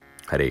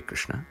ಹರೇ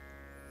ಕೃಷ್ಣ.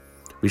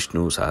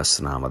 ವಿಷ್ಣು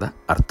ಸಹಸ್ರನಾಮದ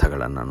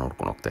ಅರ್ಥಗಳನ್ನು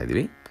ನೋಡ್ಕೊಂಡು ಹೋಗ್ತಾ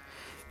ಇದ್ದೀವಿ.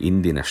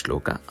 ಇಂದಿನ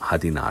ಶ್ಲೋಕ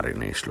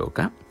 16ನೇ ಶ್ಲೋಕ.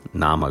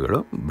 ನಾಮಗಳು: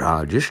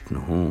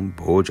 ಭ್ರಾಜಿಷ್ಣು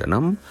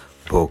ಭೋಜನಂ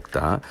ಭೋಕ್ತ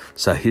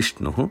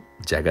ಸಹಿಷ್ಣು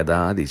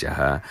ಜಗದಾದಿಜ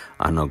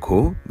ಅನಘೋ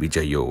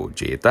ವಿಜಯೋ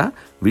ಜೇತ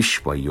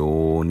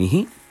ವಿಶ್ವಯೋನಿ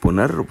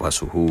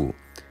ಪುನರ್ವಸು.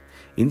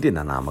 ಇಂದಿನ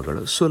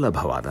ನಾಮಗಳು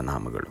ಸುಲಭವಾದ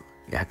ನಾಮಗಳು.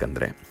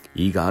 ಯಾಕಂದರೆ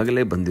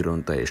ಈಗಾಗಲೇ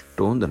ಬಂದಿರುವಂಥ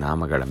ಎಷ್ಟೊಂದು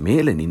ನಾಮಗಳ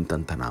ಮೇಲೆ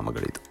ನಿಂತಹ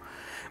ನಾಮಗಳಿದು.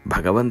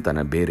 ಭಗವಂತನ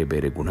ಬೇರೆ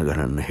ಬೇರೆ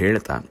ಗುಣಗಳನ್ನು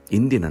ಹೇಳ್ತಾ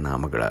ಇಂದಿನ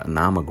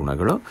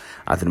ನಾಮಗುಣಗಳು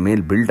ಅದರ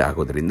ಮೇಲೆ ಬಿಲ್ಡ್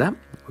ಆಗೋದರಿಂದ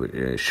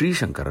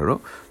ಶ್ರೀಶಂಕರರು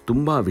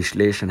ತುಂಬ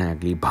ವಿಶ್ಲೇಷಣೆ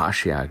ಆಗಲಿ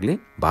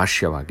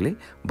ಭಾಷ್ಯವಾಗಲಿ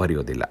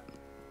ಬರೆಯೋದಿಲ್ಲ.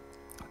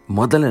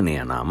 ಮೊದಲನೆಯ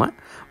ನಾಮ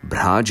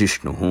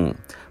ಭ್ರಾಜಿಷ್ಣು.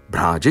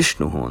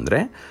 ಭ್ರಾಜಿಷ್ಣು ಅಂದರೆ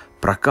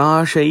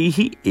ಪ್ರಕಾಶೈ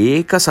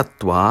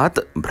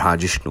ಏಕಸತ್ವಾತ್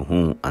ಭ್ರಾಜಿಷ್ಣು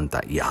ಅಂತ.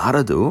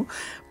 ಯಾರದು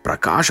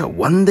ಪ್ರಕಾಶ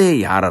ಒಂದೇ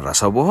ಯಾರ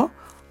ರಸವೋ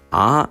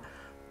ಆ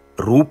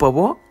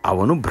ರೂಪವೋ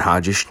ಅವನು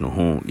ಭ್ರಾಜಿಷ್ಣು.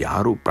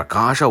 ಯಾರು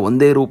ಪ್ರಕಾಶ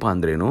ಒಂದೇ ರೂಪ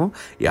ಅಂದ್ರೇನು,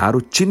 ಯಾರು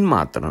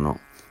ಚಿನ್ಮಾತ್ರನೋ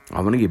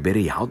ಅವನಿಗೆ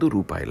ಬೇರೆ ಯಾವುದೂ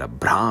ರೂಪ ಇಲ್ಲ.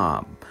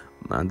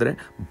 ಅಂದರೆ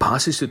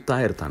ಭಾಸಿಸುತ್ತಾ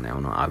ಇರ್ತಾನೆ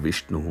ಅವನು. ಆ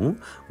ವಿಷ್ಣು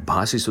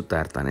ಭಾಸಿಸುತ್ತಾ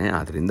ಇರ್ತಾನೆ.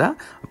 ಆದ್ದರಿಂದ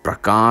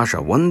ಪ್ರಕಾಶ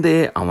ಒಂದೇ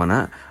ಅವನ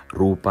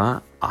ರೂಪ.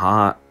 ಆ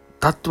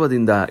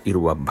ತತ್ವದಿಂದ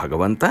ಇರುವ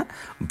ಭಗವಂತ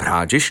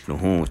ಭ್ರಾಜಿಷ್ಣು,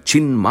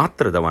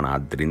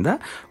 ಚಿನ್ಮಾತ್ರದವನಾದ್ದರಿಂದ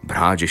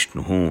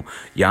ಭ್ರಾಜಿಷ್ಣು.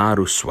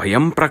 ಯಾರು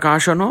ಸ್ವಯಂ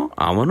ಪ್ರಕಾಶನೋ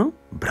ಅವನು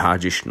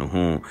ಭ್ರಾಜಿಷ್ಣು.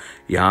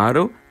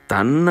 ಯಾರು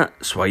ತನ್ನ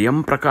ಸ್ವಯಂ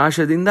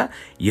ಪ್ರಕಾಶದಿಂದ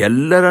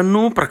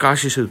ಎಲ್ಲರನ್ನೂ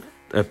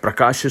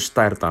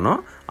ಪ್ರಕಾಶಿಸ್ತಾ ಇರ್ತಾನೋ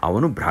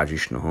ಅವನು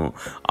ಭ್ರಾಜಿಷ್ಣು.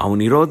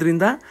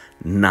 ಅವನಿರೋದ್ರಿಂದ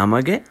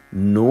ನಮಗೆ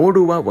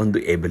ನೋಡುವ ಒಂದು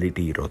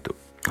ಎಬಿಲಿಟಿ ಇರೋದು.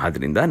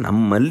 ಆದ್ದರಿಂದ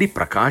ನಮ್ಮಲ್ಲಿ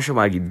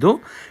ಪ್ರಕಾಶವಾಗಿದ್ದು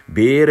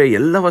ಬೇರೆ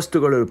ಎಲ್ಲ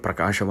ವಸ್ತುಗಳು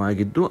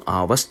ಪ್ರಕಾಶವಾಗಿದ್ದು ಆ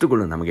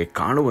ವಸ್ತುಗಳು ನಮಗೆ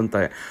ಕಾಣುವಂಥ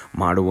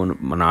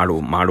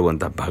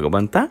ಮಾಡುವಂಥ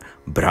ಭಗವಂತ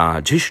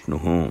ಭ್ರಾಜಿಷ್ಣು.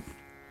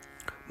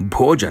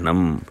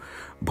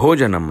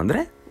 ಭೋಜನಂ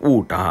ಅಂದರೆ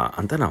ಊಟ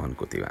ಅಂತ ನಾವು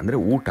ಅನ್ಕೋತೀವಿ. ಅಂದರೆ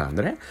ಊಟ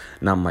ಅಂದರೆ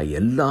ನಮ್ಮ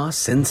ಎಲ್ಲ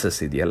ಸೆನ್ಸಸ್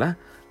ಇದೆಯಲ್ಲ,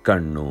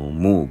 ಕಣ್ಣು,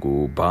 ಮೂಗು,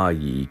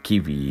 ಬಾಯಿ,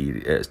 ಕಿವಿ,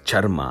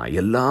 ಚರ್ಮ,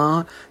 ಎಲ್ಲ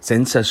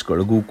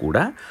ಸೆನ್ಸಸ್ಗಳಿಗೂ ಕೂಡ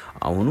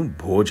ಅವನು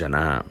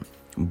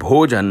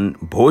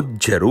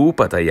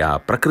ಭೋಜ್ಯರೂಪತೆಯ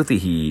ಪ್ರಕೃತಿ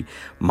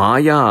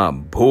ಮಾಯಾ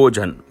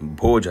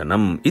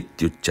ಭೋಜನಂ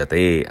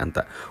ಇತ್ಯುಚ್ಯತೆ ಅಂತ.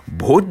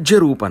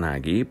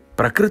 ಭೋಜ್ಯರೂಪನಾಗಿ,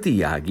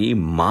 ಪ್ರಕೃತಿಯಾಗಿ,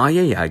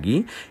 ಮಾಯೆಯಾಗಿ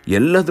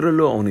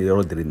ಎಲ್ಲದರಲ್ಲೂ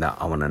ಅವನಿರೋದ್ರಿಂದ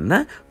ಅವನನ್ನು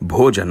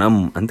ಭೋಜನಂ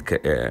ಅಂತ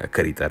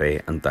ಕರೀತಾರೆ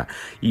ಅಂತ.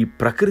 ಈ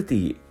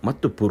ಪ್ರಕೃತಿ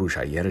ಮತ್ತು ಪುರುಷ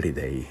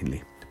ಎರಡಿದೆ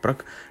ಇಲ್ಲಿ.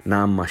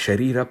 ನಮ್ಮ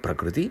ಶರೀರ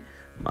ಪ್ರಕೃತಿ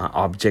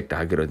ಆಬ್ಜೆಕ್ಟ್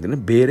ಆಗಿರೋದ್ರಿಂದ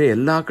ಬೇರೆ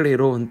ಎಲ್ಲ ಕಡೆ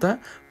ಇರೋವಂಥ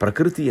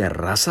ಪ್ರಕೃತಿಯ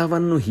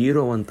ರಸವನ್ನು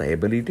ಹೀರೋವಂಥ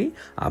ಎಬಿಲಿಟಿ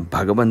ಆ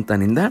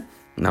ಭಗವಂತನಿಂದ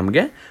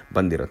ನಮಗೆ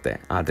ಬಂದಿರುತ್ತೆ.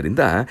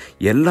 ಆದ್ದರಿಂದ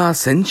ಎಲ್ಲ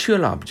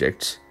ಸೆನ್ಶುವಲ್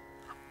ಆಬ್ಜೆಕ್ಟ್ಸ್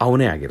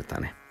ಅವನೇ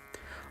ಆಗಿರ್ತಾನೆ.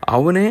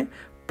 ಅವನೇ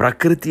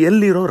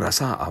ಪ್ರಕೃತಿಯಲ್ಲಿರೋ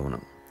ರಸ ಅವನು.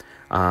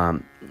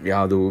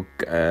 ಯಾವುದು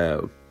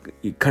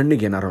ಈ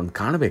ಕಣ್ಣಿಗೆ ಏನಾರು ಒಂದು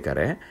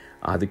ಕಾಣಬೇಕಾದ್ರೆ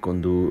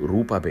ಅದಕ್ಕೊಂದು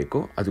ರೂಪ ಬೇಕು,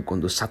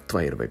 ಅದಕ್ಕೊಂದು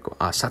ಸತ್ವ ಇರಬೇಕು.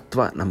 ಆ ಸತ್ವ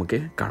ನಮಗೆ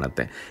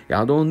ಕಾಣುತ್ತೆ.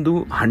 ಯಾವುದೋ ಒಂದು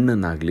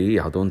ಹಣ್ಣನ್ನಾಗಲಿ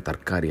ಯಾವುದೋ ಒಂದು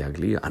ತರಕಾರಿ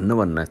ಆಗಲಿ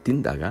ಅನ್ನವನ್ನು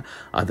ತಿಂದಾಗ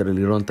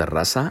ಅದರಲ್ಲಿರುವಂಥ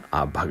ರಸ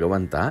ಆ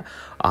ಭಗವಂತ,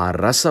 ಆ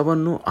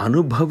ರಸವನ್ನು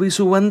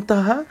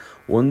ಅನುಭವಿಸುವಂತಹ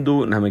ಒಂದು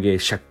ನಮಗೆ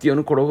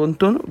ಶಕ್ತಿಯನ್ನು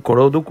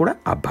ಕೊಡೋದು ಕೂಡ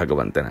ಆ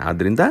ಭಗವಂತನೇ.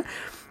 ಆದ್ದರಿಂದ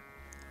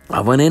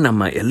ಅವನೇ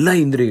ನಮ್ಮ ಎಲ್ಲ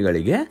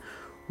ಇಂದ್ರಿಯಗಳಿಗೆ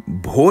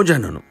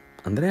ಭೋಜನನು.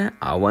 ಅಂದರೆ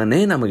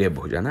ಅವನೇ ನಮಗೆ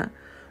ಭೋಜನ.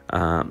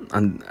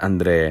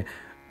 ಅಂದರೆ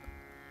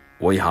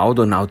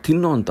ಯಾವುದೋ ನಾವು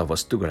ತಿನ್ನೋವಂಥ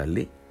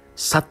ವಸ್ತುಗಳಲ್ಲಿ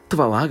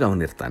ಸತ್ವವಾಗಿ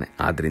ಅವನಿರ್ತಾನೆ.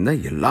 ಆದ್ದರಿಂದ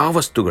ಎಲ್ಲ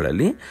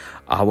ವಸ್ತುಗಳಲ್ಲಿ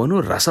ಅವನು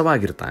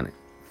ರಸವಾಗಿರ್ತಾನೆ.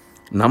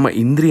 ನಮ್ಮ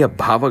ಇಂದ್ರಿಯ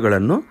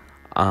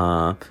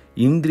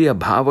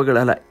ಭಾವಗಳ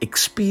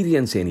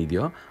ಎಕ್ಸ್ಪೀರಿಯನ್ಸ್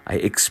ಏನಿದೆಯೋ ಆ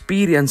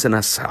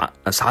ಎಕ್ಸ್ಪೀರಿಯನ್ಸನ್ನು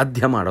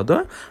ಸಾಧ್ಯ ಮಾಡೋದು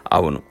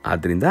ಅವನು.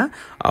 ಆದ್ದರಿಂದ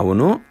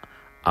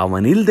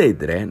ಅವನಿಲ್ಲದೆ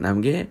ಇದ್ದರೆ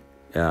ನಮಗೆ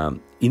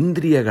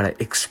ಇಂದ್ರಿಯಗಳ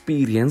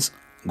ಎಕ್ಸ್ಪೀರಿಯನ್ಸ್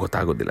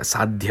ಗೊತ್ತಾಗೋದಿಲ್ಲ,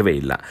 ಸಾಧ್ಯವೇ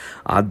ಇಲ್ಲ.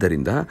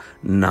 ಆದ್ದರಿಂದ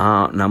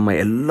ನಮ್ಮ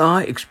ಎಲ್ಲ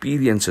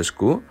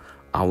ಎಕ್ಸ್ಪೀರಿಯನ್ಸಸ್ಗೂ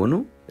ಅವನು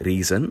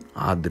ರೀಸನ್.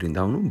 ಆದ್ದರಿಂದ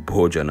ಅವನು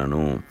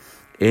ಭೋಜನನು.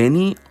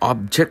 Any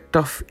object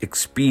of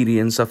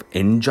experience of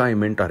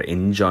enjoyment are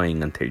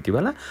enjoying ಅಂತ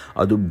ಹೇಳ್ತೀವಲ್ಲ,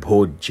 ಅದು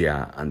ಭೋಜ್ಯ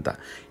ಅಂತ.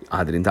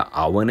 ಆದ್ದರಿಂದ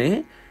ಅವನೇ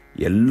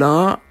ಎಲ್ಲ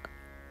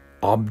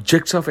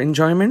ಆಬ್ಜೆಕ್ಟ್ಸ್ ಆಫ್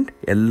ಎಂಜಾಯ್ಮೆಂಟ್,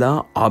 ಎಲ್ಲ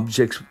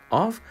ಆಬ್ಜೆಕ್ಟ್ಸ್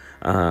ಆಫ್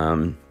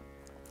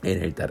ಏನು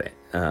ಹೇಳ್ತಾರೆ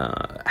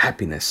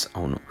ಹ್ಯಾಪಿನೆಸ್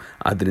ಅವನು.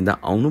 ಆದ್ದರಿಂದ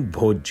ಅವನು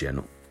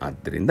ಭೋಜ್ಯನು.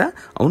 ಆದ್ದರಿಂದ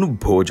ಅವನು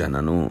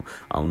ಭೋಜನನು.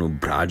 ಅವನು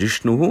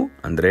ಭ್ರಾಜಿಷ್ಣುವು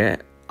ಅಂದರೆ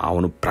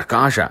ಅವನು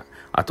ಪ್ರಕಾಶ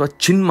ಅಥವಾ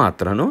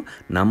ಚಿನ್ಮಾತ್ರನು,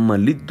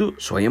 ನಮ್ಮಲ್ಲಿದ್ದು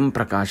ಸ್ವಯಂ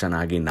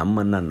ಪ್ರಕಾಶನಾಗಿ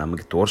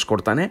ನಮಗೆ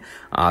ತೋರಿಸ್ಕೊಡ್ತಾನೆ.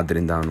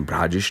 ಆದ್ದರಿಂದ ಅವನು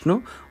ಭ್ರಾಜಿಷ್ಣು.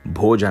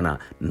 ಭೋಜನ,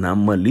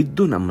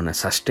 ನಮ್ಮಲ್ಲಿದ್ದು ನಮ್ಮನ್ನು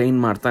ಸಸ್ಟೈನ್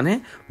ಮಾಡ್ತಾನೆ.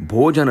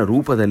 ಭೋಜನ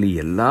ರೂಪದಲ್ಲಿ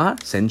ಎಲ್ಲ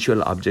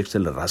ಸೆನ್ಶುವಲ್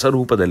ಆಬ್ಜೆಕ್ಟ್ಸಲ್ಲಿ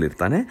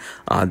ರಸರೂಪದಲ್ಲಿರ್ತಾನೆ.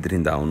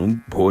 ಆದ್ದರಿಂದ ಅವನು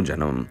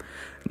ಭೋಜನ.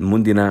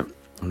 ಮುಂದಿನ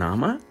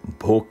ನಾಮ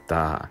ಭೋಕ್ತ,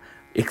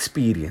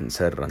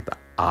 ಎಕ್ಸ್ಪೀರಿಯನ್ಸರ್ ಅಂತ.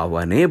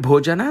 ಅವನೇ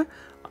ಭೋಜನ,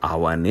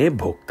 ಅವನೇ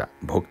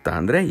ಭೋಕ್ತ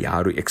ಅಂದರೆ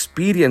ಯಾರು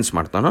ಎಕ್ಸ್ಪೀರಿಯನ್ಸ್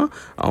ಮಾಡ್ತಾನೋ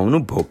ಅವನು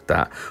ಭೋಕ್ತ.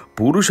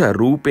 ಪುರುಷ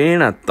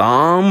ರೂಪೇಣ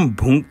ತಾಂ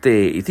ಭುಂಕ್ತೆ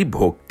ಇತಿ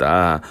ಭೋಕ್ತ.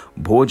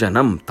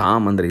 ಭೋಜನಂ,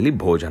 ತಾಮ್ ಅಂದರೆ ಇಲ್ಲಿ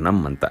ಭೋಜನಂ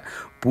ಅಂತ.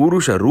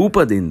 ಪುರುಷ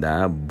ರೂಪದಿಂದ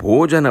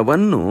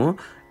ಭೋಜನವನ್ನು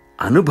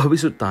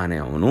ಅನುಭವಿಸುತ್ತಾನೆ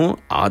ಅವನು.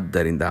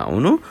 ಆದ್ದರಿಂದ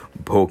ಅವನು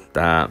ಭೋಕ್ತ.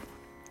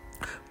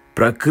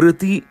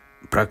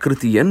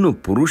 ಪ್ರಕೃತಿಯನ್ನು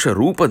ಪುರುಷ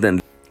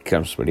ರೂಪದಲ್ಲಿ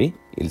ಕ್ಷಮಿಸ್ಬಿಡಿ,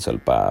 ಇಲ್ಲಿ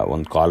ಸ್ವಲ್ಪ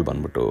ಒಂದು ಕಾಲ್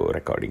ಬಂದ್ಬಿಟ್ಟು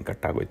ರೆಕಾರ್ಡಿಂಗ್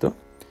ಕಟ್ ಆಗೋಯ್ತು.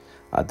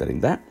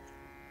 ಆದ್ದರಿಂದ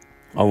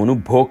ಅವನು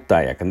ಭೋಕ್ತ,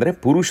 ಯಾಕಂದರೆ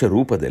ಪುರುಷ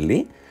ರೂಪದಲ್ಲಿ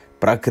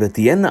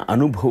ಪ್ರಕೃತಿಯನ್ನು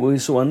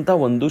ಅನುಭವಿಸುವಂಥ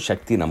ಒಂದು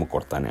ಶಕ್ತಿ ನಮಗೆ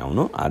ಕೊಡ್ತಾನೆ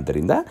ಅವನು.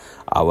 ಆದ್ದರಿಂದ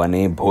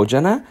ಅವನೇ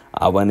ಭೋಜನ,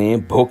 ಅವನೇ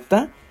ಭೋಕ್ತ,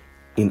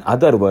 ಇನ್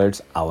ಅದರ್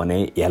ವರ್ಡ್ಸ್ ಅವನೇ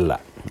ಎಲ್ಲ.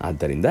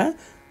 ಆದ್ದರಿಂದ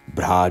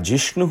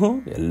ಭ್ರಾಜಿಷ್ಣು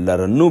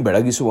ಎಲ್ಲರನ್ನೂ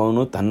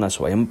ಬೆಳಗಿಸುವವನು ತನ್ನ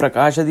ಸ್ವಯಂ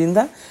ಪ್ರಕಾಶದಿಂದ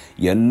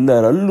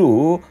ಎಲ್ಲರಲ್ಲೂ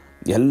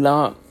ಎಲ್ಲ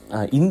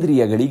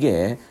ಇಂದ್ರಿಯಗಳಿಗೆ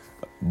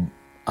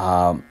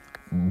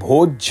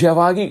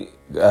ಭೋಜ್ಯವಾಗಿ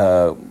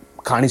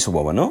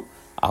ಕಾಣಿಸುವವನು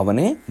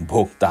ಅವನೇ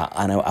ಭೋಕ್ತ,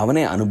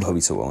 ಅವನೇ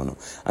ಅನುಭವಿಸುವವನು.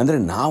 ಅಂದರೆ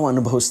ನಾವು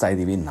ಅನುಭವಿಸ್ತಾ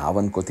ಇದ್ದೀವಿ, ನಾವು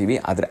ಅನ್ಕೋತೀವಿ,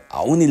 ಆದರೆ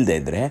ಅವನಿಲ್ಲದೆ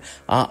ಇದ್ದರೆ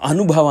ಆ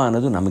ಅನುಭವ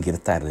ಅನ್ನೋದು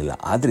ನಮಗಿರ್ತಾ ಇರಲಿಲ್ಲ.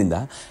 ಆದ್ದರಿಂದ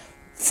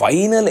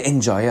ಫೈನಲ್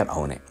ಎಂಜಾಯರ್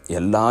ಅವನೇ.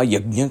 ಎಲ್ಲ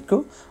ಯಜ್ಞಕ್ಕೂ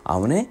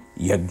ಅವನೇ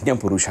ಯಜ್ಞ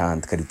ಪುರುಷ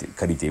ಅಂತ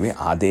ಕರಿತೀವಿ.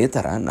 ಅದೇ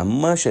ಥರ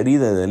ನಮ್ಮ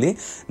ಶರೀರದಲ್ಲಿ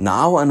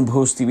ನಾವು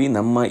ಅನುಭವಿಸ್ತೀವಿ,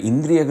 ನಮ್ಮ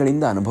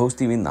ಇಂದ್ರಿಯಗಳಿಂದ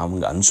ಅನುಭವಿಸ್ತೀವಿ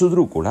ನಮ್ಗೆ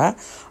ಅನಿಸಿದ್ರೂ ಕೂಡ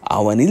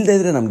ಅವನಿಲ್ಲದೆ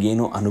ಇದ್ದರೆ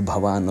ನಮಗೇನು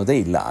ಅನುಭವ ಅನ್ನೋದೇ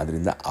ಇಲ್ಲ.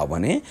 ಆದ್ದರಿಂದ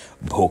ಅವನೇ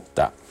ಭೋಕ್ತ,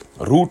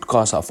 root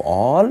cause of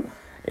all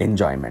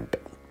enjoyment.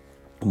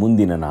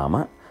 ಮುಂದಿನ ನಾಮ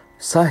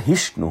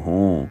ಸಹಿಷ್ಣು.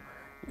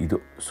 ಇದು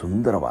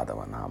ಸುಂದರವಾದವ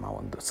ನಾಮ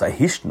ಒಂದು.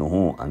 ಸಹಿಷ್ಣು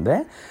ಅಂದರೆ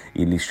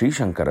ಇಲ್ಲಿ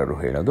ಶ್ರೀಶಂಕರರು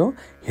ಹೇಳೋದು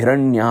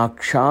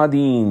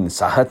ಹಿರಣ್ಯಾಕ್ಷಾದೀನ್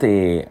ಸಹತೆ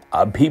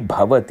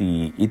ಅಭಿಭವತಿ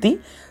ಇತಿ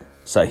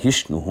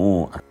ಸಹಿಷ್ಣು.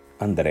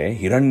 ಅಂದರೆ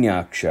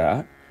ಹಿರಣ್ಯಾಕ್ಷ,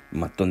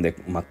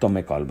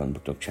 ಮತ್ತೊಮ್ಮೆ ಕಾಲ್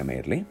ಬಂದ್ಬಿಟ್ಟು ಕ್ಷಮೆ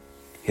ಇರಲಿ.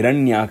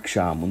 ಹಿರಣ್ಯಾಕ್ಷ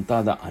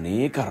ಮುಂತಾದ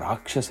ಅನೇಕ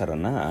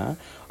ರಾಕ್ಷಸರನ್ನು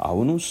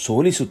ಅವನು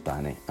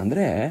ಸೋಲಿಸುತ್ತಾನೆ.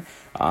 ಅಂದರೆ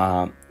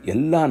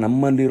ಎಲ್ಲ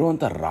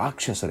ನಮ್ಮಲ್ಲಿರುವಂಥ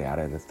ರಾಕ್ಷಸರು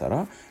ಯಾರ್ಯಾರಿರ್ತಾರೋ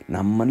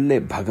ನಮ್ಮಲ್ಲೇ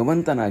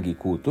ಭಗವಂತನಾಗಿ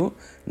ಕೂತು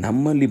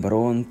ನಮ್ಮಲ್ಲಿ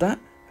ಬರುವಂಥ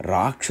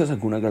ರಾಕ್ಷಸ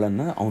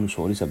ಗುಣಗಳನ್ನು ಅವನು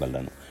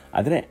ಸೋಲಿಸಬಲ್ಲನು.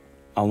 ಆದರೆ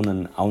ಅವನ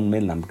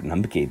ಮೇಲೆ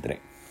ನಂಬಿಕೆ ಇದ್ದರೆ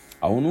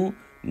ಅವನು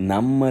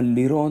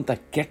ನಮ್ಮಲ್ಲಿರುವಂಥ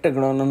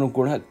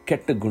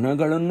ಕೆಟ್ಟ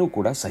ಗುಣಗಳನ್ನು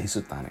ಕೂಡ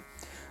ಸಹಿಸುತ್ತಾನೆ.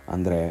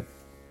 ಅಂದರೆ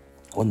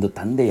ಒಂದು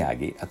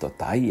ತಂದೆಯಾಗಿ ಅಥವಾ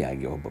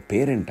ತಾಯಿಯಾಗಿ, ಒಬ್ಬ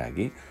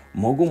ಪೇರೆಂಟಾಗಿ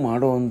ಮಗು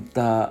ಮಾಡುವಂಥ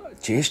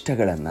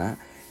ಚೇಷ್ಟೆಗಳನ್ನು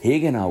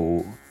ಹೇಗೆ ನಾವು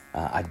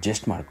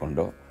ಅಡ್ಜಸ್ಟ್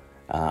ಮಾಡಿಕೊಂಡು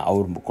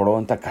ಅವ್ರು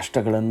ಕೊಡುವಂಥ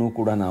ಕಷ್ಟಗಳನ್ನು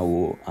ಕೂಡ ನಾವು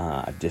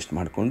ಅಡ್ಜಸ್ಟ್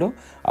ಮಾಡಿಕೊಂಡು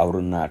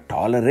ಅವ್ರನ್ನ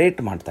ಟಾಲರೇಟ್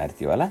ಮಾಡ್ತಾ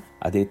ಇರ್ತೀವಲ್ಲ,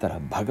 ಅದೇ ಥರ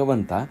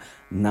ಭಗವಂತ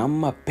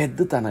ನಮ್ಮ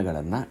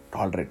ಪೆದ್ದತನಗಳನ್ನು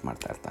ಟಾಲರೇಟ್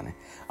ಮಾಡ್ತಾ ಇರ್ತಾನೆ.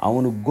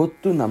 ಅವನಿಗೆ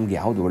ಗೊತ್ತು ನಮ್ಗೆ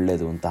ಯಾವುದು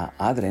ಒಳ್ಳೆಯದು ಅಂತ.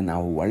 ಆದರೆ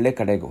ನಾವು ಒಳ್ಳೆ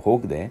ಕಡೆಗೆ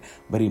ಹೋಗದೆ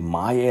ಬರೀ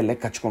ಮಾಯೆಯಲ್ಲೇ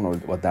ಕಚ್ಕೊಂಡು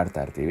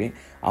ಒದ್ದಾಡ್ತಾ ಇರ್ತೀವಿ.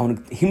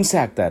 ಅವನಿಗೆ ಹಿಂಸೆ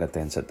ಆಗ್ತಾ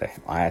ಇರುತ್ತೆ ಅನಿಸುತ್ತೆ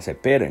ಆ್ಯಸ್ ಎ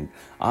ಪೇರೆಂಟ್.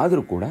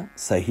 ಆದರೂ ಕೂಡ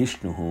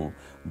ಸಹಿಷ್ಣು,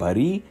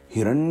 ಬರೀ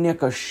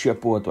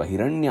ಹಿರಣ್ಯಕಶ್ಯಪು ಅಥವಾ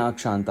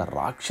ಹಿರಣ್ಯಾಕ್ಷ ಅಂತ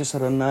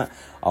ರಾಕ್ಷಸರನ್ನು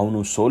ಅವನು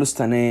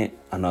ಸೋಲಿಸ್ತಾನೆ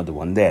ಅನ್ನೋದು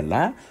ಒಂದೇ ಅಲ್ಲ,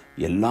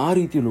 ಎಲ್ಲ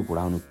ರೀತಿಯಲ್ಲೂ ಕೂಡ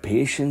ಅವನು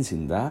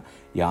ಪೇಷನ್ಸಿಂದ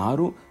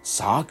ಯಾರು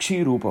ಸಾಕ್ಷಿ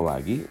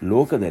ರೂಪವಾಗಿ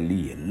ಲೋಕದಲ್ಲಿ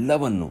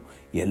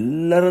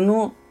ಎಲ್ಲರನ್ನೂ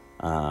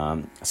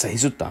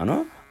ಸಹಿಸುತ್ತಾನೋ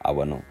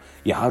ಅವನು,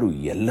 ಯಾರು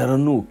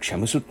ಎಲ್ಲರನ್ನೂ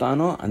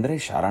ಕ್ಷಮಿಸುತ್ತಾನೋ, ಅಂದರೆ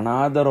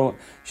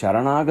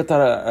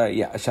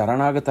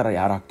ಶರಣಾಗತರ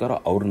ಯಾರಾಗ್ತಾರೋ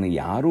ಅವ್ರನ್ನ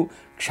ಯಾರು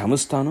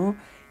ಕ್ಷಮಿಸ್ತಾನೋ,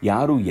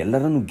 ಯಾರು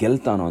ಎಲ್ಲರನ್ನು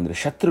ಗೆಲ್ತಾನೋ ಅಂದರೆ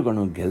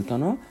ಶತ್ರುಗಳನ್ನು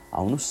ಗೆಲ್ತಾನೋ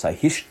ಅವನು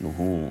ಸಹಿಷ್ಣು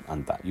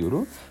ಅಂತ. ಇವರು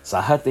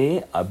ಸಹತೆ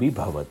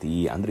ಅಭಿಭವತಿ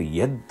ಅಂದರೆ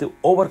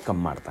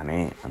ಓವರ್ಕಮ್ ಮಾಡ್ತಾನೆ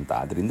ಅಂತ.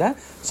 ಆದ್ದರಿಂದ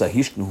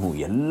ಸಹಿಷ್ಣು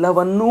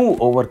ಎಲ್ಲವನ್ನೂ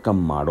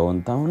ಓವರ್ಕಮ್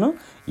ಮಾಡುವಂಥವನು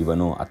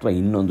ಇವನು. ಅಥವಾ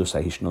ಇನ್ನೊಂದು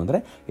ಸಹಿಷ್ಣು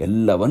ಅಂದರೆ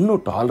ಎಲ್ಲವನ್ನೂ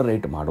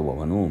ಟಾಲರೇಟ್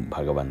ಮಾಡುವವನು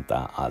ಭಗವಂತ.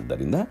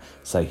 ಆದ್ದರಿಂದ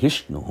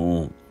ಸಹಿಷ್ಣು.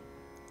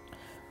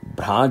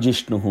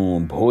 ಭ್ರಾಜಿಷ್ಣು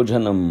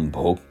ಭೋಜನಂ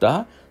ಭೋಕ್ತ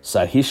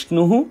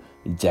ಸಹಿಷ್ಣು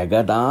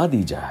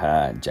ಜಗದಾದಿಜ.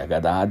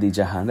 ಜಗದಾದಿಜ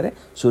ಅಂದರೆ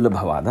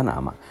ಸುಲಭವಾದ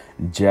ನಾಮ.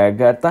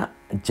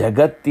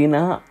 ಜಗತ್ತಿನ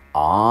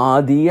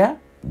ಆದಿಯ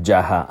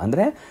ಜಹ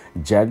ಅಂದರೆ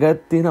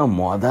ಜಗತ್ತಿನ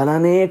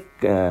ಮೊದಲನೇ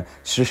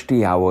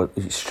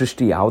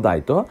ಸೃಷ್ಟಿ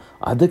ಯಾವುದಾಯ್ತೋ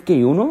ಅದಕ್ಕೆ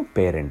ಇವನು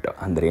ಪೇರೆಂಟ್.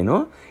 ಅಂದ್ರೇನು?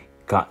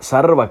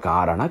 ಸರ್ವ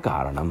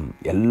ಕಾರಣಂ,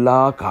 ಎಲ್ಲ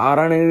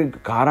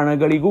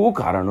ಕಾರಣಗಳಿಗೂ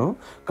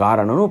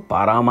ಕಾರಣನು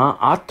ಪರಮ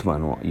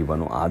ಆತ್ಮನು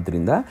ಇವನು.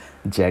 ಆದ್ದರಿಂದ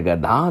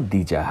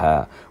ಜಗದಾದಿಜ.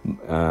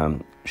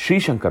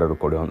 ಶ್ರೀಶಂಕರರು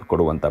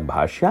ಕೊಡುವಂಥ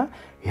ಭಾಷ್ಯ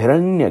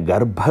ಹಿರಣ್ಯ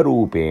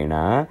ಗರ್ಭರೂಪೇಣ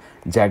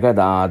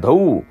ಜಗದಾದೌ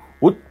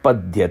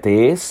ಉತ್ಪದ್ಯತೆ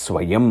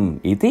ಸ್ವಯಂ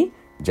ಇತಿ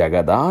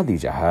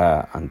ಜಗದಾದಿಜ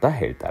ಅಂತ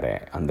ಹೇಳ್ತಾರೆ.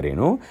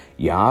 ಅಂದ್ರೇನು?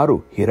 ಯಾರು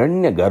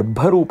ಹಿರಣ್ಯ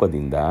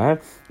ಗರ್ಭರೂಪದಿಂದ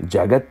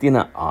ಜಗತ್ತಿನ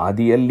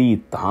ಆದಿಯಲ್ಲಿ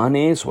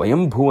ತಾನೇ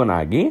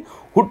ಸ್ವಯಂಭುವನಾಗಿ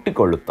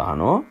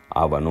ಹುಟ್ಟಿಕೊಳ್ಳುತ್ತಾನೋ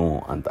ಅವನು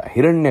ಅಂತ.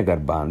 ಹಿರಣ್ಯ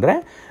ಗರ್ಭ ಅಂದರೆ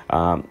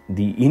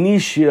ದಿ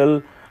ಇನಿಷಿಯಲ್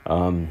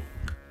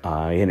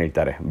ಏನು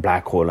ಹೇಳ್ತಾರೆ,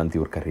 ಬ್ಲ್ಯಾಕ್ ಹೋಲ್ ಅಂತ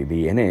ಇವ್ರು ಕರೀಲಿ,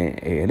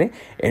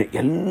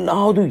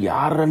 ಎಲ್ಲವುದು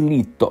ಯಾರಲ್ಲಿ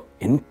ಇತ್ತೋ,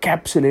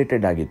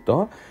 ಎನ್ಕ್ಯಾಪ್ಸುಲೇಟೆಡ್ ಆಗಿತ್ತೋ,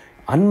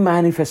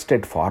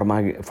 ಅನ್ಮ್ಯಾನಿಫೆಸ್ಟೆಡ್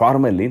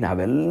ಫಾರ್ಮಲ್ಲಿ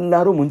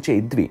ನಾವೆಲ್ಲರೂ ಮುಂಚೆ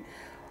ಇದ್ವಿ.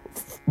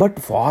 ಬಟ್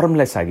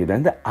ಫಾರ್ಮ್ಲೆಸ್ ಆಗಿದೆ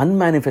ಅಂದರೆ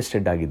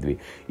ಅನ್ಮ್ಯಾನಿಫೆಸ್ಟೆಡ್ ಆಗಿದ್ವಿ.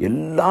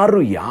 ಎಲ್ಲರೂ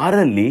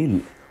ಯಾರಲ್ಲಿ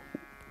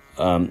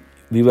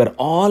we were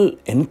all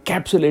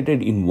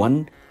encapsulated in one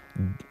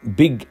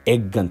big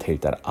egg ಅಂತ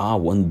ಹೇಳ್ತಾರೆ. ಆ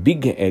ಒಂದು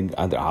ಬಿಗ್ ಎಗ್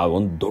ಅಂದರೆ ಆ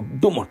ಒಂದು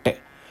ದೊಡ್ಡ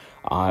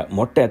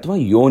ಮೊಟ್ಟೆ ಅಥವಾ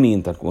ಯೋನಿ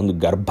ಅಂತ ಒಂದು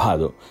ಗರ್ಭ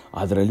ಅದು.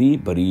 ಅದರಲ್ಲಿ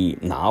ಬರೀ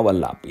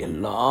ನಾವಲ್ಲ,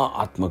 ಎಲ್ಲ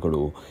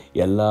ಆತ್ಮಗಳು,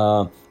 ಎಲ್ಲ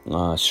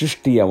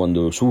ಸೃಷ್ಟಿಯ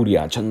ಒಂದು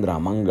ಸೂರ್ಯ ಚಂದ್ರ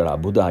ಮಂಗಳ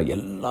ಬುಧ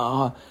ಎಲ್ಲ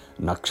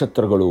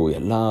ನಕ್ಷತ್ರಗಳು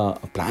ಎಲ್ಲ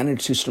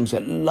ಪ್ಲ್ಯಾನೆಟ್ ಸಿಸ್ಟಮ್ಸ್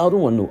ಎಲ್ಲರೂ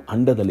ಒಂದು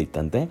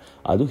ಅಂಡದಲ್ಲಿತ್ತಂತೆ.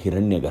 ಅದು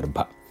ಹಿರಣ್ಯ ಗರ್ಭ.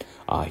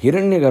 ಆ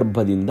ಹಿರಣ್ಯ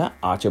ಗರ್ಭದಿಂದ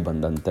ಆಚೆ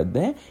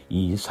ಬಂದಂಥದ್ದೇ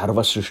ಈ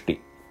ಸರ್ವಸೃಷ್ಟಿ.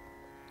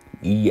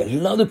 ಈ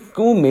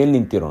ಎಲ್ಲದಕ್ಕೂ ಮೇಲ್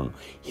ನಿಂತಿರೋನು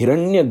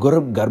ಹಿರಣ್ಯ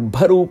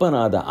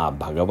ಗರ್ಭರೂಪನಾದ ಆ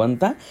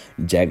ಭಗವಂತ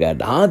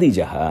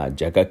ಜಗದಾದಿಜಃ,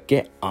 ಜಗಕ್ಕೆ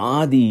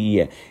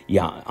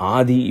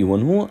ಆದಿ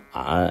ಇವನು,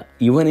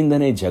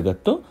 ಇವನಿಂದನೇ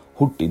ಜಗತ್ತು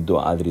ಹುಟ್ಟಿದ್ದು,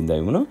 ಆದ್ದರಿಂದ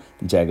ಇವನು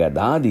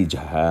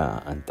ಜಗದಾದಿಜಃ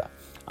ಅಂತ.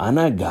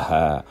 ಅನಘಃ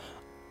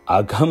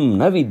ಅಘಂ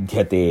ನ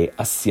ವಿದ್ಯತೆ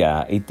ಅಸ್ಯ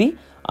ಇತಿ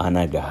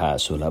ಅನಘಃ,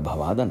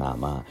 ಸುಲಭವಾದ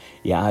ನಾಮ.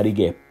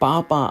 ಯಾರಿಗೆ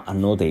ಪಾಪ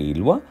ಅನ್ನೋದೇ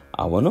ಇಲ್ವೋ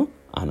ಅವನು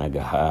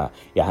ಅನಘಃ.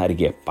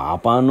 ಯಾರಿಗೆ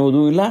ಪಾಪ ಅನ್ನೋದು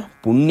ಇಲ್ಲ,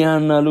 ಪುಣ್ಯ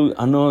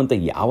ಅನ್ನೋವಂಥ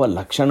ಯಾವ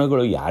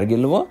ಲಕ್ಷಣಗಳು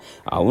ಯಾರಿಗಿಲ್ವೋ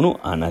ಅವನು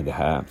ಅನಘಃ.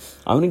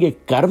 ಅವನಿಗೆ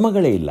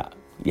ಕರ್ಮಗಳೇ ಇಲ್ಲ.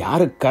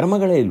 ಯಾರ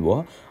ಕರ್ಮಗಳೇ ಇಲ್ವೋ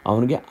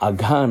ಅವನಿಗೆ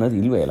ಅಘ ಅನ್ನೋದು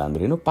ಇಲ್ವೇ ಇಲ್ಲ.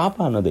 ಅಂದ್ರೇನು? ಪಾಪ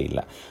ಅನ್ನೋದೇ ಇಲ್ಲ.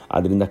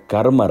 ಆದ್ದರಿಂದ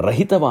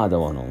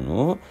ಕರ್ಮರಹಿತವಾದವನವನು,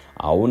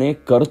 ಅವನೇ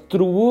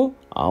ಕರ್ತೃವು,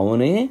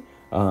 ಅವನೇ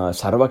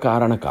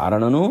ಸರ್ವಕಾರಣ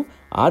ಕಾರಣನೂ.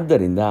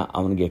 ಆದ್ದರಿಂದ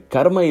ಅವನಿಗೆ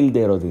ಕರ್ಮ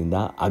ಇಲ್ಲದೆ ಇರೋದ್ರಿಂದ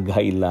ಅಘ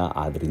ಇಲ್ಲ.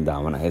 ಆದ್ದರಿಂದ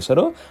ಅವನ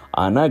ಹೆಸರು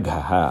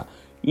ಅನಘಃ.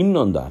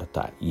 ಇನ್ನೊಂದು ಅರ್ಥ,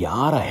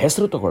 ಯಾರ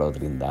ಹೆಸರು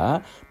ತಗೊಳ್ಳೋದ್ರಿಂದ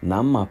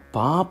ನಮ್ಮ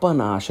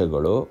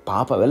ಪಾಪನಾಶಗಳು,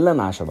 ಪಾಪವೆಲ್ಲ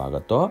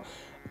ನಾಶವಾಗುತ್ತೋ,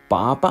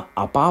 ಪಾಪ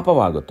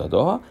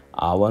ಅಪಾಪವಾಗುತ್ತದೋ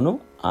ಅವನು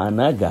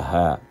ಅನಘಃ.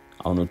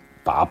 ಅವನು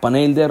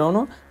ಪಾಪನೇ ಇಲ್ಲದೆ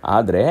ಇರೋನು,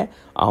 ಆದರೆ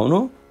ಅವನು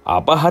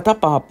ಅಪಹತ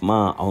ಪಾಪ್ಮ,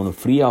 ಅವನು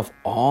ಫ್ರೀ ಆಫ್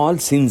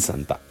ಆಲ್ ಸಿನ್ಸ್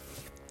ಅಂತ.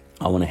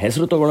 ಅವನ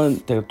ಹೆಸರು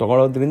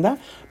ತಗೊಳ್ಳೋದ್ರಿಂದ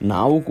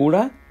ನಾವು ಕೂಡ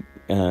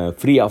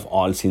ಫ್ರೀ ಆಫ್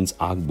ಆಲ್ ಸಿನ್ಸ್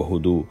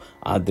ಆಗಬಹುದು.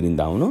 ಆದ್ದರಿಂದ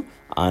ಅವನು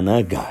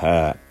ಅನಘಃ.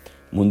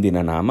 ಮುಂದಿನ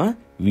ನಾಮ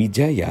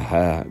ವಿಜಯ.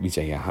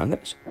 ವಿಜಯ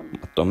ಅಂದರೆ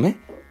ಮತ್ತೊಮ್ಮೆ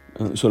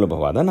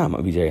ಸುಲಭವಾದ ನಾಮ.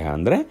 ವಿಜಯ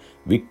ಅಂದರೆ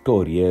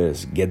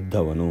ವಿಕ್ಟೋರಿಯಸ್,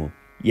 ಗೆದ್ದವನು.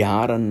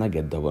 ಯಾರನ್ನು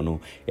ಗೆದ್ದವನು?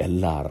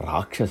 ಎಲ್ಲ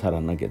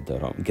ರಾಕ್ಷಸರನ್ನು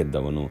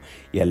ಗೆದ್ದವನು,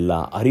 ಎಲ್ಲ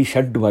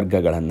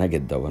ಅರಿಷಡ್ವರ್ಗಗಳನ್ನು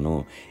ಗೆದ್ದವನು,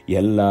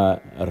 ಎಲ್ಲ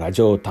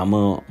ರಜೋ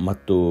ತಮ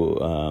ಮತ್ತು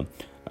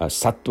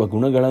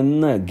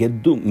ಸತ್ವಗುಣಗಳನ್ನು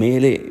ಗೆದ್ದು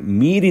ಮೇಲೆ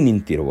ಮೀರಿ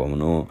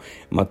ನಿಂತಿರುವವನು,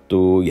 ಮತ್ತು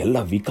ಎಲ್ಲ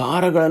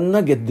ವಿಕಾರಗಳನ್ನು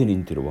ಗೆದ್ದು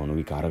ನಿಂತಿರುವವನು.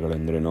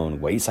 ವಿಕಾರಗಳೆಂದ್ರೇನು?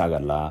 ಅವನಿಗೆ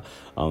ವಯಸ್ಸಾಗಲ್ಲ,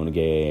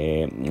 ಅವನಿಗೆ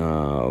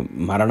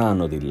ಮರಣ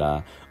ಅನ್ನೋದಿಲ್ಲ,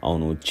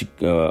 ಅವನು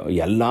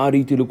ಎಲ್ಲ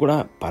ರೀತಿಯಲ್ಲೂ ಕೂಡ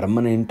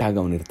ಪರ್ಮನೆಂಟಾಗಿ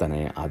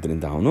ಅವನಿರ್ತಾನೆ.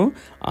 ಆದ್ದರಿಂದ ಅವನು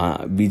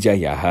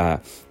ವಿಜಯ.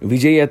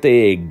 ವಿಜಯತೆ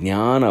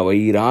ಜ್ಞಾನ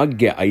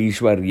ವೈರಾಗ್ಯ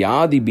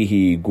ಐಶ್ವರ್ಯಾದಿಭಿ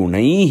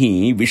ಗುಣೈ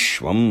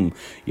ವಿಶ್ವಂ.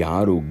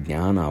 ಯಾರು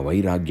ಜ್ಞಾನ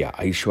ವೈರಾಗ್ಯ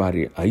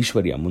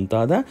ಐಶ್ವರ್ಯ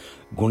ಮುಂತಾದ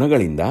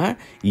ಗುಣಗಳಿಂದ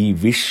ಈ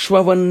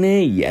ವಿಶ್ವವನ್ನೇ,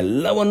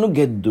 ಎಲ್ಲವನ್ನು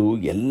ಗೆದ್ದು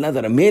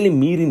ಎಲ್ಲದರ ಮೇಲೆ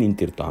ಮೀರಿ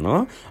ನಿಂತಿರ್ತಾನೋ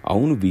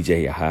ಅವನು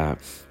ವಿಜಯ.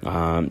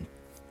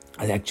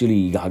 ಅದು ಆ್ಯಕ್ಚುಲಿ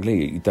ಈಗಾಗಲೇ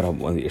ಈ ಥರ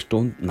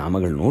ಎಷ್ಟೊಂದು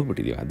ನಾಮಗಳು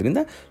ನೋಡ್ಬಿಟ್ಟಿದ್ದೀವಿ, ಅದರಿಂದ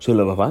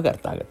ಸುಲಭವಾಗಿ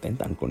ಅರ್ಥ ಆಗುತ್ತೆ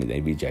ಅಂತ ಅಂದ್ಕೊಂಡಿದ್ದೆ.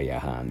 ವಿಜಯ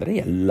ಅಂದರೆ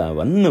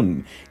ಎಲ್ಲವನ್ನು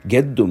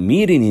ಗೆದ್ದು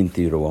ಮೀರಿ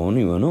ನಿಂತಿರುವವನು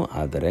ಇವನು,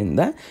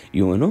 ಆದ್ದರಿಂದ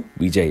ಇವನು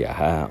ವಿಜಯ.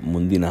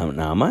 ಮುಂದಿನ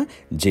ನಾಮ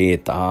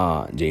ಜೇತಾ.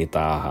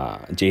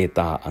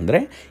 ಜೇತಾ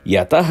ಅಂದರೆ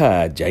ಯತಃ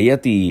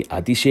ಜಯತಿ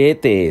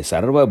ಅತಿಶೇತೆ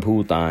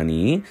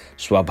ಸರ್ವಭೂತಾನಿ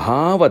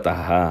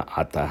ಸ್ವಭಾವತಃ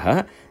ಅತಃ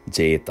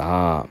ಜೇತಾ.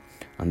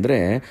 ಅಂದರೆ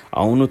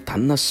ಅವನು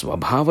ತನ್ನ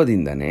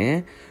ಸ್ವಭಾವದಿಂದನೇ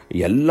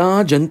ಎಲ್ಲ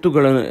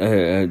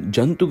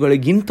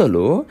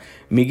ಜಂತುಗಳಿಗಿಂತಲೂ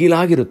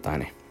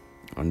ಮಿಗಿಲಾಗಿರುತ್ತಾನೆ.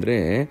 ಅಂದರೆ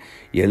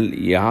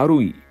ಯಾರು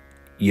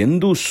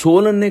ಎಂದೂ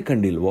ಸೋಲನ್ನೇ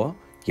ಕಂಡಿಲ್ವೋ,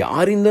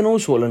 ಯಾರಿಂದನೂ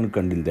ಸೋಲನ್ನು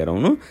ಕಂಡಿಲ್ಲದೆ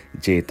ಇರೋನು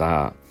ಜೇತ.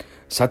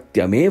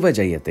 ಸತ್ಯಮೇವ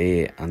ಜಯತೆ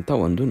ಅಂತ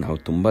ಒಂದು ನಾವು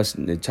ತುಂಬ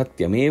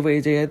ಸತ್ಯಮೇವ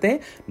ಜಯತೆ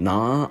ನಾ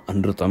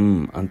ಅನೃತಂ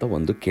ಅಂತ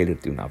ಒಂದು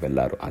ಕೇಳಿರ್ತೀವಿ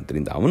ನಾವೆಲ್ಲರೂ.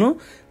 ಆದ್ದರಿಂದ ಅವನು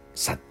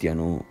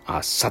ಸತ್ಯನು. ಆ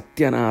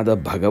ಸತ್ಯನಾದ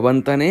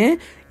ಭಗವಂತನೇ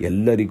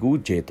ಎಲ್ಲರಿಗೂ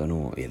ಜೇತನು,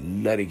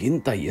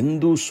 ಎಲ್ಲರಿಗಿಂತ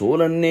ಎಂದೂ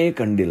ಸೋಲನ್ನೇ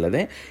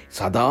ಕಂಡಿಲ್ಲದೆ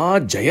ಸದಾ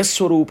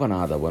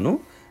ಜಯಸ್ವರೂಪನಾದವನು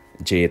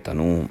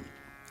ಜೇತನು.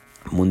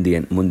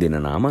 ಮುಂದಿನ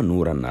ನಾಮ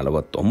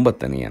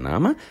 149ನೆಯ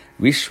ನಾಮ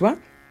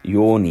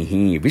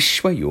ವಿಶ್ವಯೋನಿಹಿ.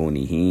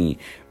 ವಿಶ್ವಯೋನಿಹಿ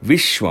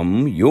ವಿಶ್ವಂ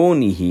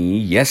ಯೋನಿಹಿ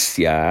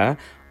ಯಸ್ಯ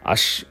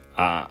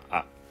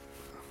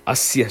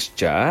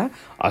ಅಸ್ಯಶ್ಚ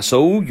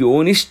ಅಸೌ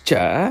ಯೋನಿಶ್ಚ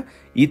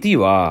ಇತಿ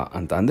ವಾ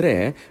ಅಂತ. ಅಂದರೆ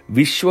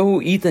ವಿಶ್ವವು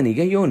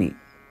ಈತನಿಗೆ ಯೋನಿ,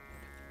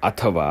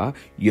 ಅಥವಾ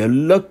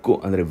ಎಲ್ಲಕ್ಕೂ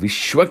ಅಂದರೆ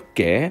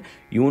ವಿಶ್ವಕ್ಕೆ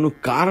ಇವನು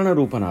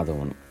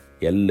ಕಾರಣರೂಪನಾದವನು.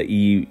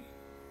 ಈ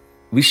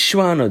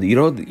ವಿಶ್ವ ಅನ್ನೋದು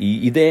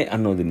ಇದೆ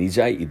ಅನ್ನೋದು ನಿಜ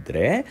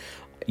ಇದ್ದರೆ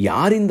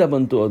ಯಾರಿಂದ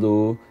ಬಂತು ಅದು?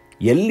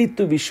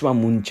 ಎಲ್ಲಿತ್ತು ವಿಶ್ವ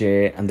ಮುಂಚೆ?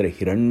 ಅಂದರೆ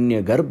ಹಿರಣ್ಯ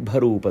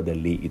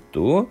ಗರ್ಭರೂಪದಲ್ಲಿ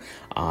ಇತ್ತು.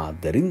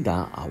 ಆದ್ದರಿಂದ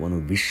ಅವನು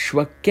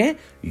ವಿಶ್ವಕ್ಕೆ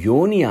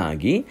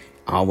ಯೋನಿಯಾಗಿ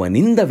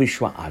ಅವನಿಂದ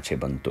ವಿಶ್ವ ಆಚೆ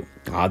ಬಂತು.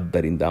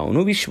 ಆದ್ದರಿಂದ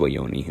ಅವನು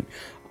ವಿಶ್ವಯೋನಿ.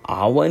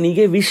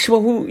 ಅವನಿಗೆ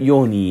ವಿಶ್ವವು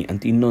ಯೋನಿ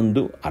ಅಂತ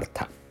ಇನ್ನೊಂದು ಅರ್ಥ.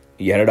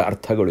 2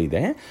 ಅರ್ಥಗಳು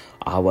ಇದೆ.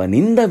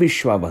 ಅವನಿಂದ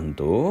ವಿಶ್ವ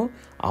ಬಂತು,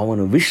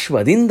 ಅವನು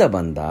ವಿಶ್ವದಿಂದ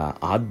ಬಂದ,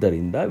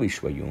 ಆದ್ದರಿಂದ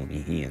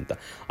ವಿಶ್ವಯೋನಿ ಅಂತ.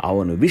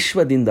 ಅವನು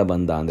ವಿಶ್ವದಿಂದ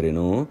ಬಂದ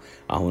ಅಂದ್ರೇನು?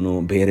 ಅವನು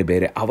ಬೇರೆ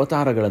ಬೇರೆ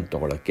ಅವತಾರಗಳನ್ನು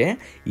ತಗೊಳ್ಳೋಕ್ಕೆ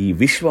ಈ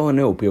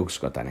ವಿಶ್ವವನ್ನೇ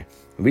ಉಪಯೋಗಿಸ್ಕೊತಾನೆ.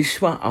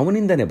 ವಿಶ್ವ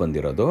ಅವನಿಂದನೇ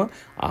ಬಂದಿರೋದು.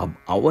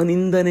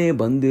 ಅವನಿಂದನೇ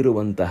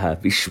ಬಂದಿರುವಂತಹ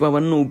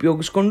ವಿಶ್ವವನ್ನು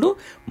ಉಪಯೋಗಿಸ್ಕೊಂಡು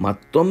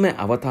ಮತ್ತೊಮ್ಮೆ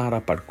ಅವತಾರ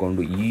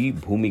ಪಡ್ಕೊಂಡು ಈ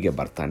ಭೂಮಿಗೆ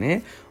ಬರ್ತಾನೆ.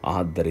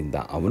 ಆದ್ದರಿಂದ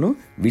ಅವನು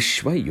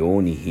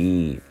ವಿಶ್ವಯೋನಿಹಿ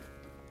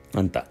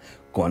ಅಂತ.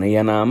 ಕೊನೆಯ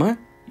ನಾಮ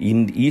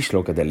ಈ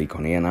ಶ್ಲೋಕದಲ್ಲಿ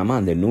ಕೊನೆಯ ನಾಮ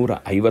ಅಂದರೆ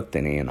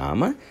 150ನೆಯ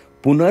ನಾಮ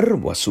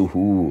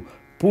ಪುನರ್ವಸುಹು.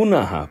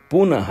 ಪುನಃ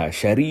ಪುನಃ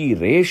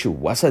ಶರೀರೇಶು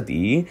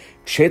ವಸತಿ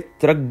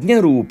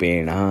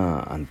ಕ್ಷೇತ್ರಜ್ಞರೂಪೇಣ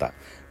ಅಂತ.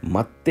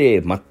 ಮತ್ತೆ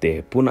ಮತ್ತೆ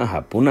ಪುನಃ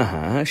ಪುನಃ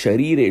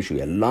ಶರೀರೇಶು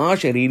ಎಲ್ಲ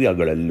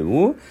ಶರೀರಗಳಲ್ಲೂ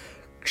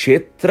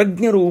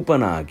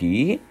ಕ್ಷೇತ್ರಜ್ಞರೂಪನಾಗಿ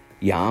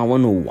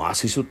ಯಾವನು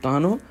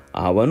ವಾಸಿಸುತ್ತಾನೋ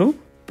ಅವನು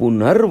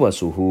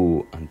ಪುನರ್ವಸು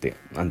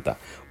ಅಂತ.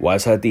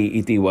 ವಸತಿ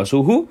ಇತಿ ವಸು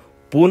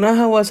ಪುನಃ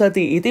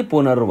ವಸತಿ ಇತಿ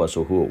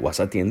ಪುನರ್ವಸು.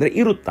 ವಸತಿ ಅಂದರೆ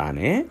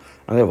ಇರುತ್ತಾನೆ,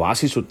 ಅಂದರೆ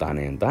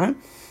ವಾಸಿಸುತ್ತಾನೆ ಅಂತ.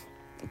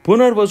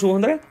 ಪುನರ್ವಸು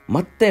ಅಂದರೆ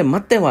ಮತ್ತೆ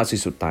ಮತ್ತೆ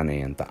ವಾಸಿಸುತ್ತಾನೆ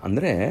ಅಂತ,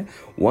 ಅಂದರೆ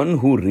ಒನ್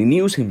ಹೂ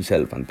ರಿನ್ಯೂಸ್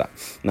ಹಿಮ್ಸೆಲ್ಫ್ ಅಂತ.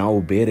 ನಾವು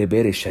ಬೇರೆ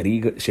ಬೇರೆ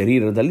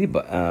ಶರೀರದಲ್ಲಿ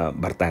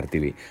ಬರ್ತಾ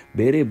ಇರ್ತೀವಿ.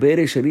 ಬೇರೆ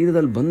ಬೇರೆ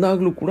ಶರೀರದಲ್ಲಿ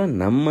ಬಂದಾಗಲೂ ಕೂಡ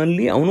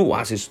ನಮ್ಮಲ್ಲಿ ಅವನು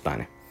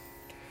ವಾಸಿಸುತ್ತಾನೆ.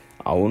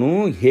 ಅವನು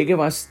ಹೇಗೆ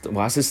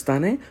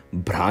ವಾಸಿಸ್ತಾನೆ?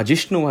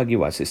 ಭ್ರಾಜಿಷ್ಣುವಾಗಿ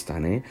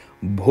ವಾಸಿಸ್ತಾನೆ,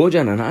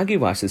 ಭೋಜನನಾಗಿ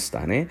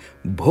ವಾಸಿಸ್ತಾನೆ,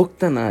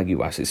 ಭೋಕ್ತನಾಗಿ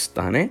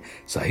ವಾಸಿಸ್ತಾನೆ,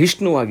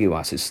 ಸಹಿಷ್ಣುವಾಗಿ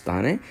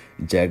ವಾಸಿಸ್ತಾನೆ,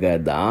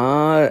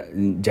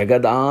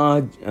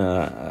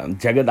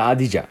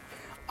 ಜಗದಾದಿಜ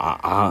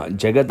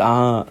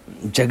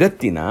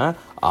ಜಗತ್ತಿನ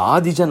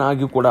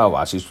ಆದಿಜನಾಗಿ ಕೂಡ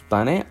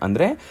ವಾಸಿಸುತ್ತಾನೆ.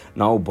 ಅಂದರೆ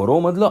ನಾವು ಬರೋ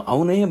ಮೊದಲು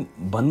ಅವನೇ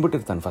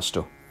ಬಂದ್ಬಿಟ್ಟಿರ್ತಾನೆ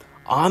ಫಸ್ಟು,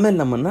 ಆಮೇಲೆ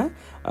ನಮ್ಮನ್ನು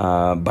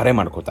ಬರೆ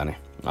ಮಾಡ್ಕೋತಾನೆ.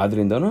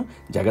 ಆದ್ದರಿಂದ ಅವನು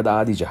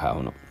ಜಗದಾದಿಜ,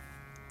 ಅವನು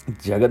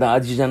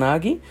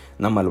ಜಗದಾದಿಜನಾಗಿ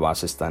ನಮ್ಮಲ್ಲಿ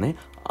ವಾಸಿಸ್ತಾನೆ,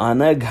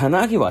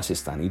 ಅನಘನಾಗಿ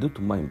ವಾಸಿಸ್ತಾನೆ. ಇದು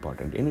ತುಂಬ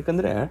ಇಂಪಾರ್ಟೆಂಟ್.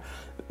 ಏನಕ್ಕಂದರೆ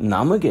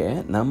ನಮಗೆ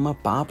ನಮ್ಮ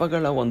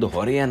ಪಾಪಗಳ ಒಂದು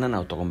ಹೊರೆಯನ್ನು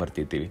ನಾವು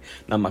ತೊಗೊಂಬರ್ತಿರ್ತೀವಿ,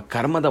 ನಮ್ಮ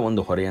ಕರ್ಮದ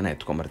ಒಂದು ಹೊರೆಯನ್ನು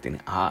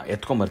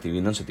ಎತ್ಕೊಂಬರ್ತೀವಿ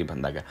ಇನ್ನೊಂದು ಸತಿ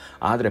ಬಂದಾಗ.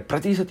 ಆದರೆ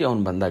ಪ್ರತಿ ಸತಿ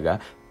ಅವನು ಬಂದಾಗ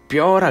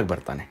ಪ್ಯೂರಾಗಿ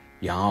ಬರ್ತಾನೆ.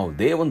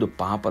 ಯಾವುದೇ ಒಂದು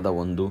ಪಾಪದ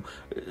ಒಂದು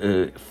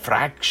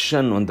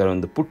ಫ್ರ್ಯಾಕ್ಷನ್,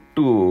 ಒಂದು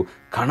ಪುಟ್ಟು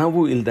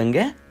ಕಣವೂ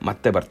ಇಲ್ದಂಗೆ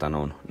ಮತ್ತೆ ಬರ್ತಾನೆ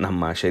ಅವನು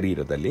ನಮ್ಮ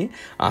ಶರೀರದಲ್ಲಿ.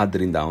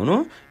 ಆದ್ದರಿಂದ ಅವನು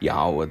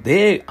ಯಾವುದೇ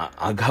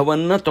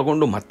ಅಘವನ್ನು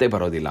ತಗೊಂಡು ಮತ್ತೆ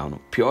ಬರೋದಿಲ್ಲ, ಅವನು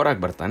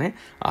ಪ್ಯೂರಾಗಿ ಬರ್ತಾನೆ.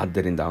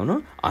 ಆದ್ದರಿಂದ ಅವನು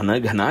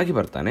ಅನಘನಾಗಿ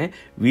ಬರ್ತಾನೆ,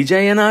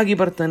 ವಿಜಯನಾಗಿ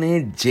ಬರ್ತಾನೆ,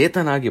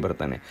 ಜೇತನಾಗಿ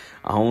ಬರ್ತಾನೆ.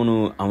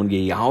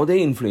 ಅವನಿಗೆ ಯಾವುದೇ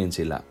ಇನ್ಫ್ಲೂಯೆನ್ಸ್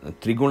ಇಲ್ಲ,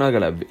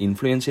 ತ್ರಿಗುಣಗಳ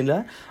ಇನ್ಫ್ಲೂಯೆನ್ಸ್ ಇಲ್ಲ.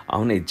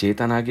 ಅವನೇ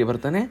ಜೇತನಾಗಿ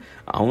ಬರ್ತಾನೆ.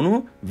 ಅವನು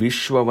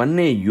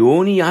ವಿಶ್ವವನ್ನೇ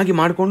ಯೋನಿಯಾಗಿ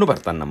ಮಾಡಿಕೊಂಡು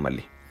ಬರ್ತಾನೆ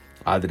ನಮ್ಮಲ್ಲಿ.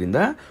 ಆದ್ದರಿಂದ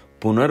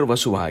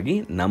ಪುನರ್ವಸುವಾಗಿ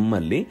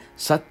ನಮ್ಮಲ್ಲಿ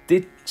ಸತ್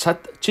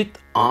ಚಿತ್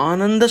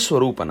ಆನಂದ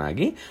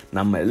ಸ್ವರೂಪನಾಗಿ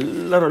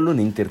ನಮ್ಮೆಲ್ಲರಲ್ಲೂ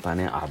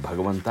ನಿಂತಿರ್ತಾನೆ. ಆ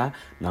ಭಗವಂತ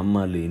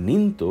ನಮ್ಮಲ್ಲಿ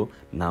ನಿಂತು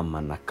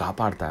ನಮ್ಮನ್ನು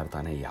ಕಾಪಾಡ್ತಾ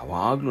ಇರ್ತಾನೆ.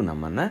 ಯಾವಾಗಲೂ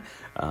ನಮ್ಮನ್ನು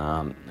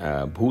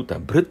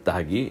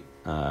ಭೃತ್ತಾಗಿ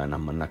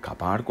ನಮ್ಮನ್ನು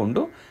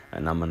ಕಾಪಾಡಿಕೊಂಡು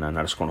ನಮ್ಮನ್ನು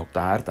ನಡೆಸ್ಕೊಂಡು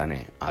ಹೋಗ್ತಾ ಇರ್ತಾನೆ.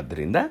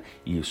 ಆದ್ದರಿಂದ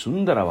ಈ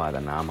ಸುಂದರವಾದ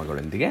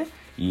ನಾಮಗಳೊಂದಿಗೆ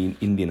ಈ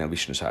ಇಂದಿನ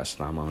ವಿಷ್ಣು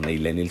ಸಹಸ್ರನಾಮವನ್ನು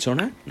ಇಲ್ಲೇ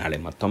ನಿಲ್ಲಿಸೋಣ. ನಾಳೆ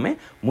ಮತ್ತೊಮ್ಮೆ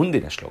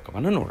ಮುಂದಿನ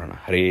ಶ್ಲೋಕವನ್ನು ನೋಡೋಣ.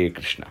 ಹರೇ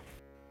ಕೃಷ್ಣ.